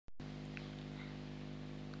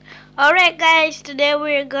Alright guys, today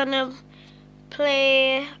we're gonna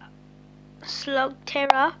play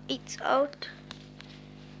Slugterra. It's out.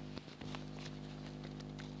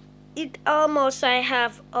 It almost I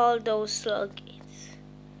have all those sluggies.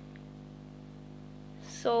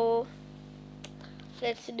 So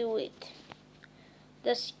let's do it.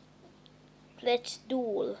 Let's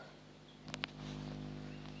duel.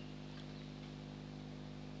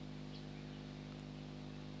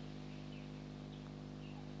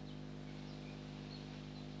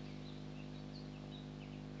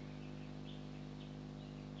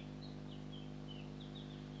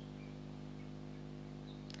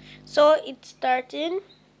 So it's starting.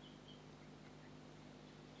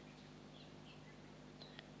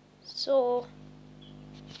 So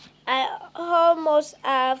I almost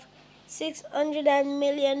have 600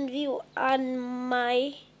 million view on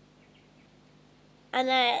my, and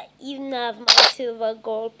I even have my silver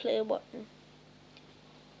gold play button.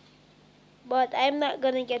 But I'm not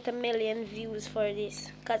gonna get 1,000,000 views for this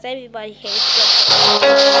because everybody hates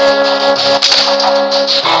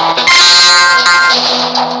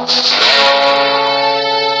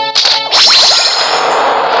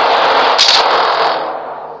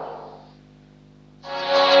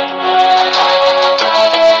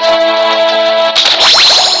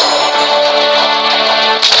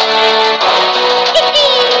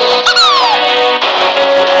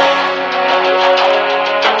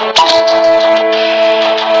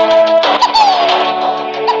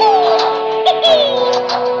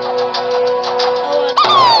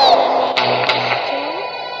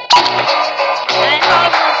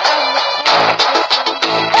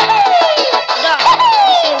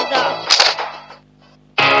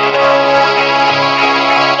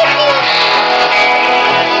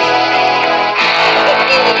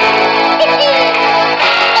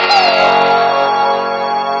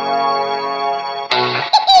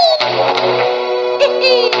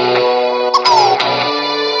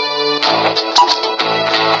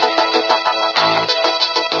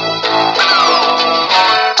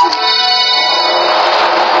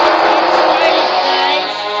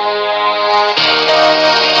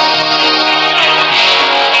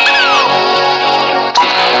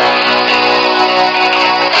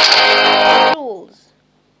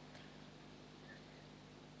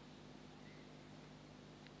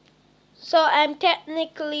So I'm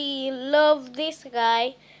technically love this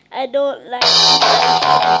guy. I don't like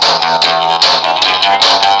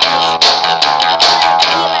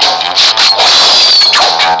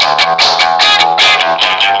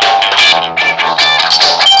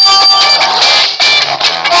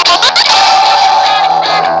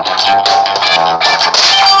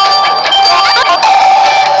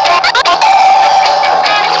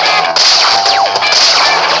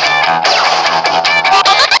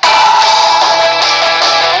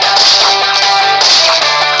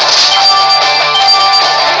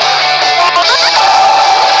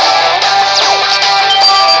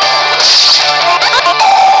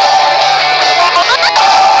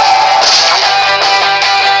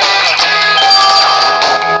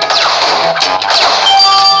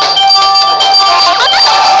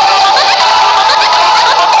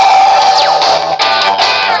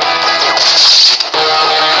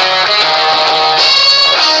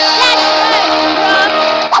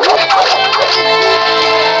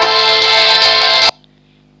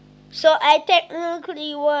So I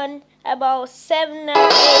technically won about 7 or 8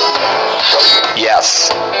 matches. Yes.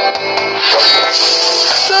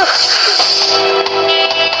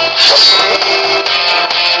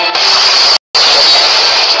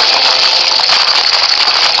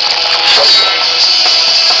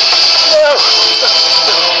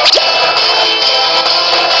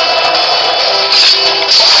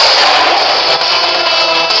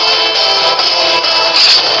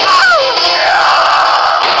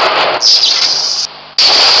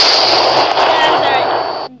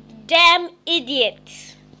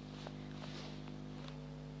 Idiots.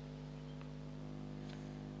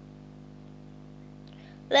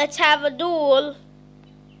 Let's have a duel.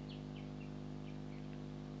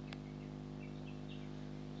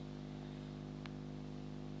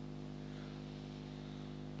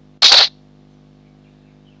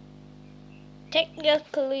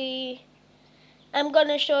 Technically, I'm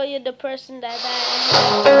gonna show you the person that I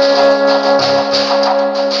have.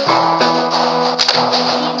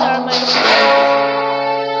 These are my slugs.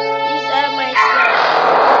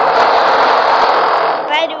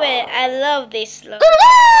 By the way, I love this slug.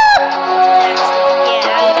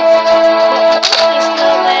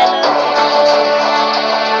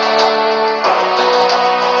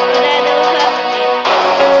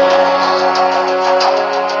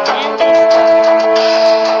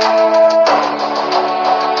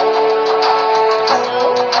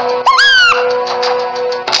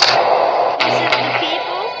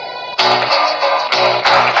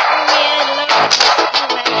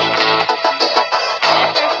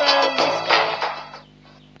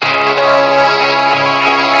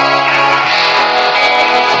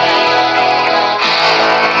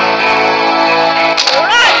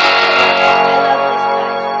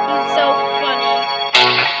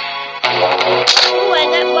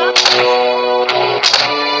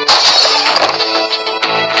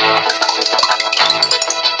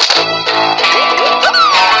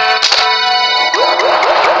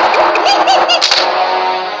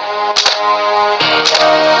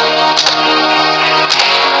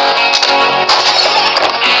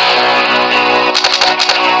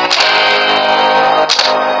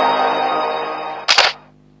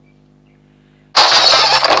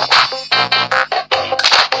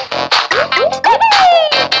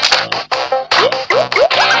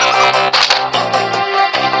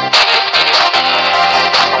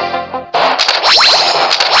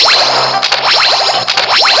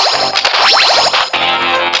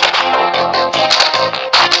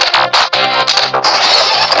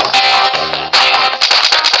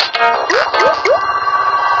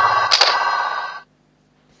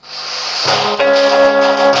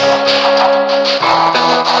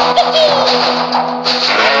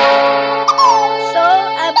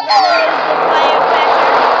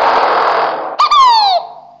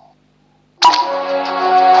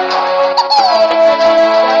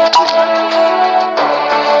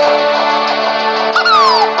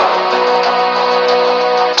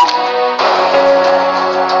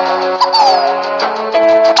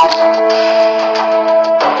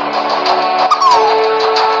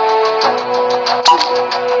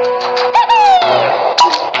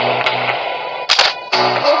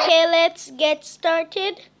 let's get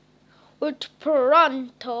started with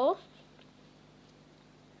Pronto.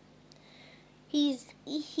 He's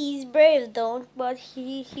brave though, but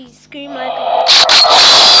he screamed like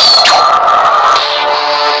a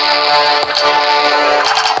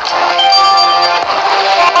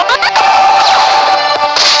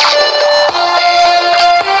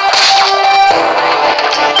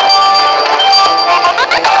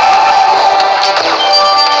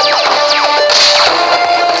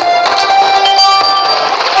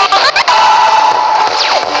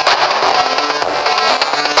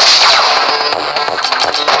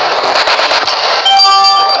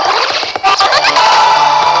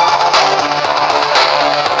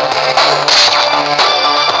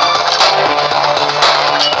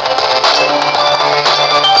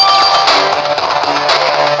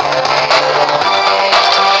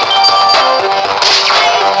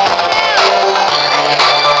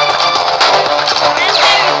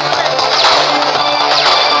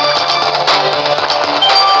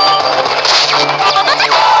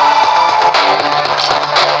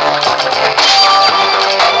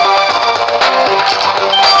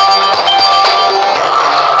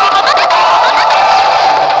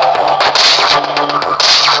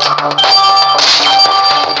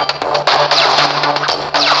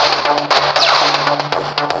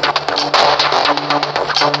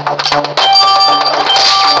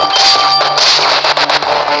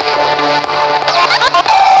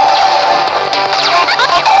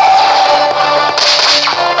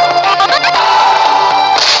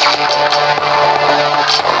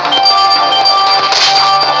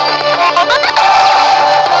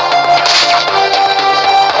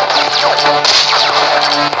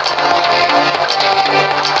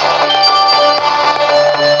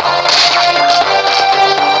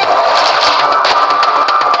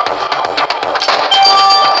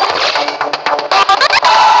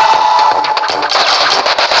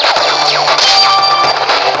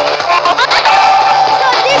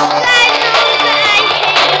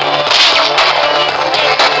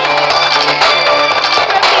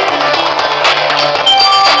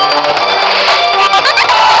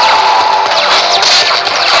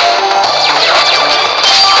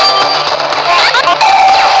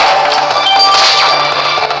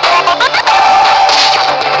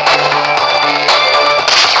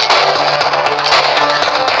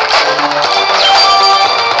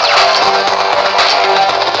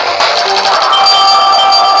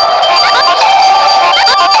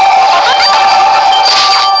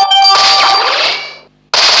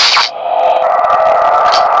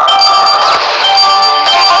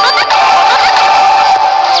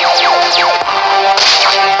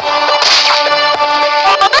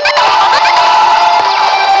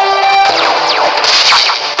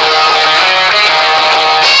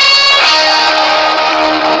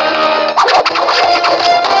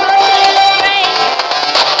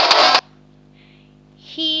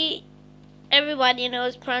everybody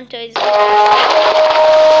knows Pronto is